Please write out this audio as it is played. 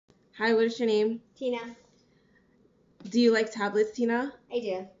Hi, what is your name? Tina. Do you like tablets, Tina? I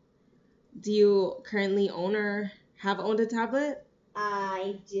do. Do you currently own or have owned a tablet?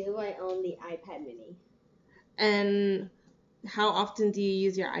 I do. I own the iPad mini. And how often do you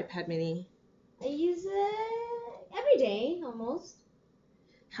use your iPad mini? I use it every day almost.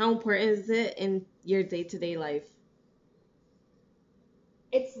 How important is it in your day-to-day life?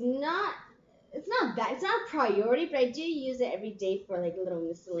 It's not it's not a priority, but I do use it every day for like little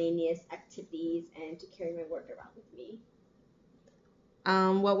miscellaneous activities and to carry my work around with me.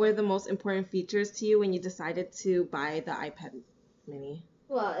 What were the most important features to you when you decided to buy the iPad mini?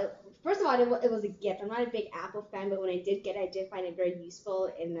 Well, first of all, it was a gift. I'm not a big Apple fan, but when I did get it, I did find it very useful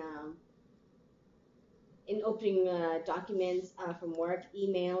in opening documents from work,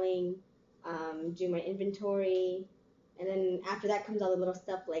 emailing, doing my inventory, and then after that comes all the little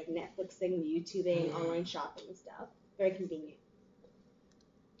stuff like Netflixing, YouTubing, online shopping and stuff. Very convenient.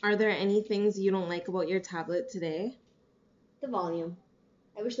 Are there any things you don't like about your tablet today? The volume.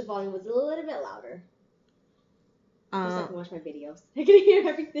 I wish the volume was a little bit louder, just so I Uh, can watch my videos. I can hear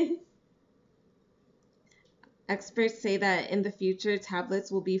everything. Experts say that in the future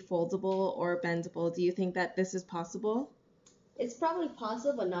tablets will be foldable or bendable. Do you think that this is possible? It's probably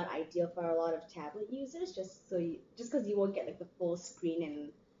possible, but not ideal for a lot of tablet users. Just because you won't get like the full screen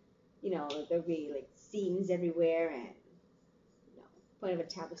and there'll be like seams everywhere and point of a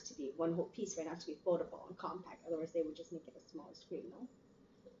tablet is to be one whole piece, right? Not to be foldable and compact. Otherwise, they would just make it a smaller screen, no?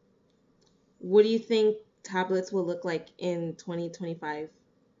 What do you think tablets will look like in 2025?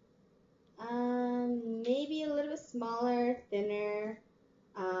 Maybe a little bit smaller, thinner,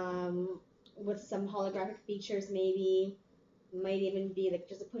 with some holographic features, maybe. Might even be like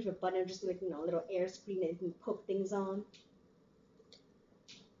just a push of a button, just like a little air screen that you can poke things on.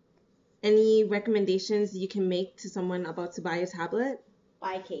 Any recommendations you can make to someone about to buy a tablet?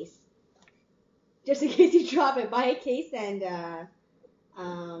 Buy a case, just in case you drop it. Buy a case and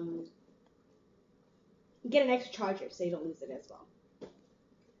um, get an extra charger so you don't lose it as well.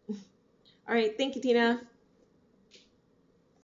 All right, thank you, Tina.